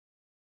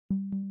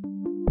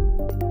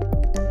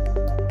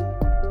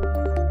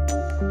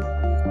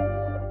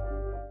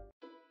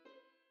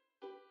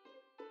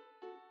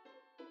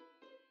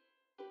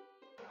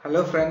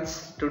Hello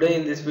friends, today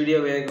in this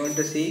video we are going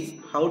to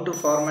see how to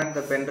format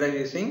the pen drive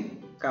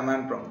using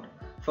command prompt.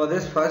 For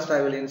this, first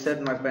I will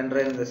insert my pen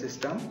drive in the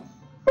system.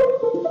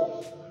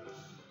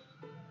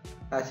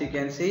 As you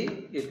can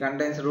see, it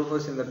contains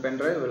Rufus in the pen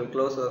drive. We will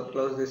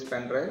close this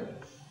pen drive.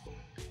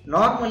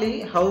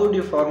 Normally, how would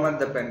you format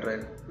the pen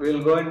drive? We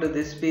will go into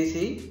this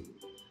PC,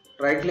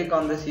 right click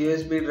on this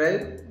USB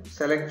drive,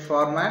 select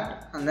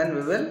format, and then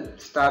we will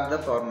start the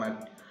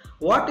format.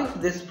 What if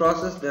this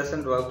process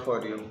doesn't work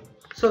for you?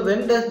 So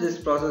when does this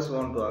process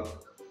won't work?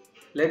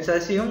 Let's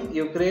assume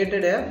you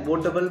created a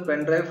bootable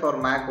pen drive for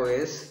Mac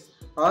OS,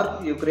 or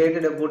you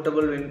created a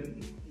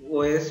bootable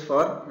OS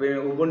for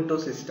Ubuntu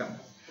system.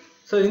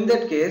 So in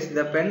that case,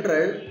 the pen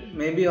drive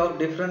may be of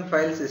different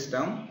file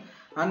system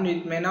and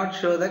it may not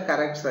show the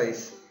correct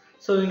size.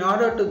 So in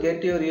order to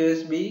get your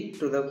USB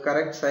to the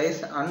correct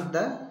size and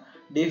the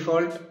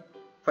default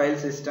file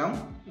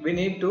system, we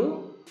need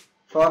to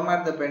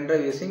format the pen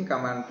drive using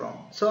command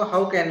prompt. So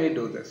how can we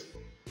do this?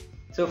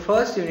 So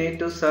first you need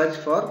to search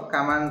for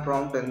command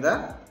prompt in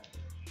the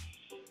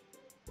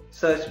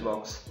search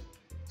box.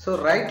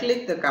 So right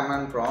click the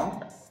command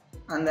prompt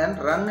and then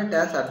run it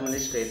as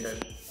administrator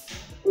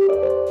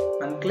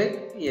and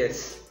click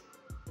yes.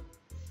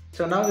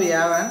 So now we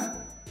have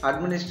an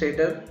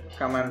administrator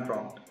command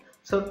prompt.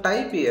 So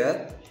type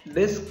here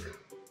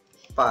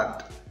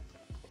DISKPART.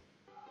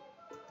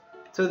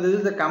 So this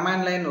is the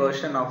command line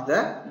version of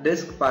the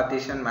disk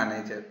partition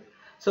manager.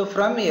 So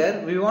from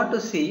here we want to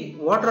see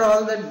what are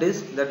all the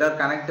disks that are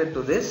connected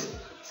to this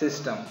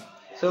system.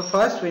 So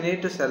first we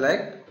need to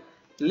select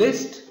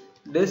list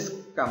disk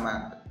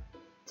command.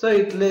 So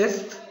it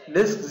lists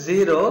disk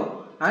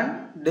 0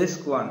 and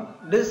disk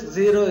 1. Disk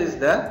 0 is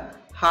the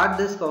hard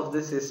disk of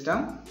the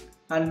system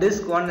and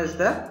disk 1 is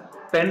the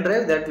pen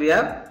drive that we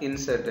have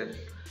inserted.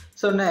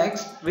 So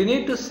next we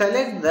need to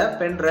select the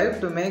pen drive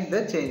to make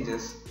the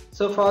changes.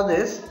 So for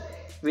this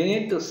we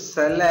need to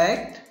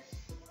select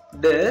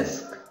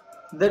disk,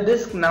 the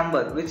disk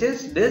number, which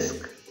is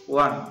disk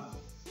 1,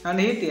 and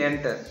hit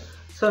enter.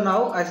 So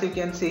now as you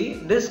can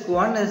see, disk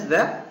 1 is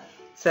the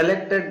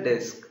selected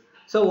disk.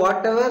 So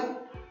whatever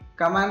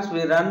commands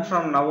we run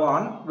from now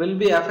on will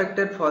be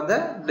affected for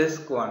the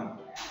disk 1.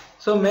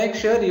 So make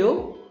sure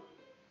you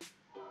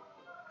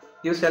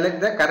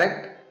select the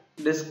correct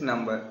disk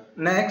number.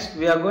 Next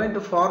we are going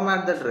to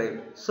format the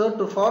drive. So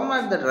to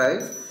format the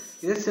drive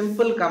is a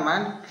simple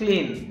command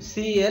clean,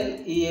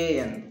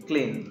 C-L-E-A-N,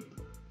 clean.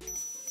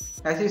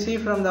 As you see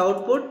from the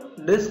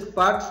output,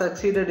 DISKPART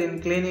succeeded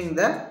in cleaning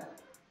the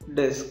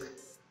disk.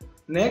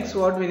 Next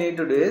what we need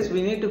to do is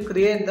we need to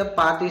create the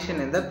partition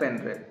in the pen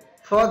drive.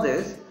 For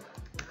this,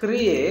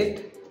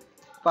 create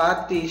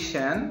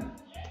partition,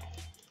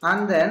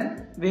 and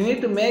then we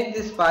need to make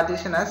this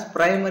partition as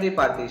primary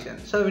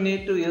partition. So we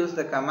need to use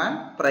the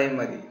command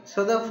primary.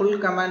 So the full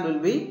command will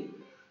be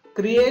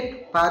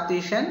create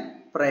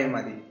partition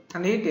primary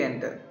and hit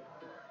enter.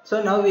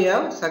 So now we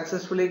have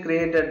successfully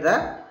created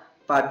the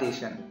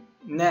partition.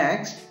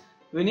 Next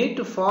we need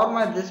to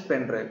format this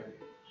pen drive.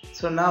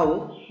 So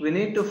now we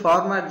need to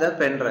format the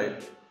pen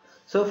drive.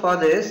 So for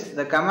this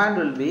the command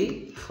will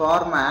be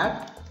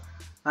format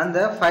and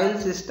the file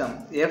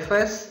system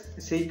fs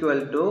is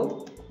equal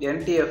to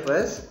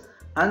ntfs,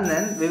 and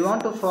then we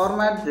want to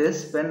format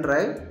this pen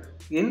drive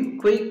in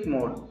quick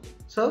mode.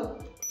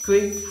 So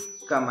quick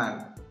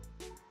command.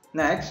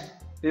 Next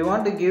we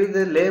want to give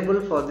the label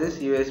for this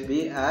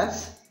USB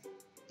as,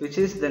 which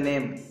is the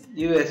name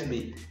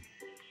USB,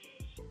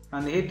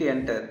 and hit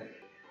enter.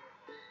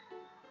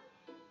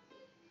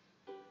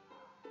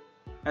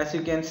 As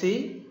you can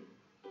see,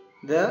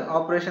 the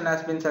operation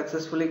has been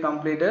successfully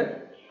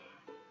completed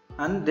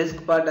and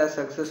DISKPART has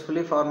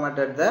successfully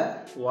formatted the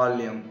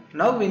volume.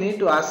 Now we need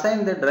to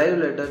assign the drive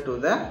letter to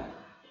the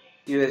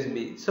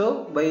USB.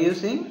 So by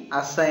using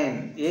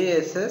assign,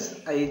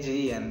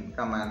 ASSIGN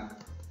command,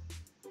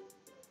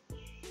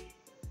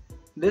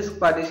 disk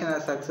partition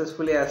has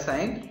successfully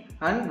assigned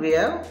and we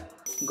have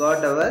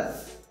got our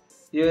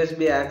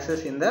USB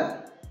access in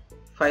the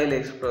file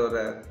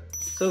explorer.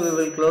 So we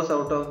will close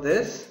out of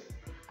this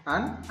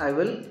and I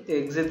will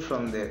exit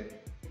from there.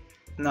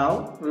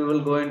 Now we will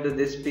go into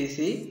this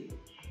PC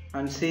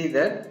and see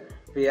that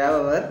we have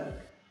our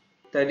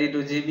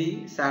 32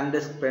 GB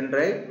SanDisk pen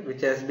drive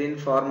which has been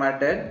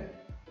formatted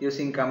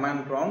using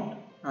command prompt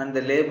and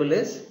the label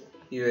is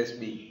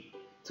USB.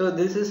 So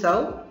this is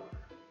how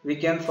we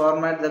can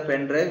format the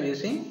pen drive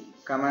using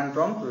command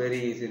prompt very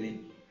easily.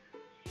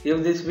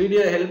 If this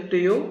video helped to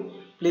you,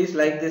 please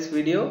like this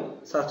video,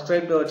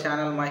 subscribe to our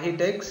channel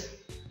mahitekz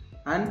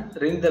and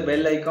ring the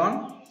bell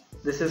icon.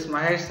 This is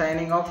Mahesh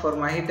signing off for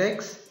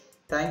mahitekz.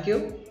 Thank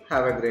you.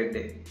 Have a great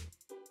day.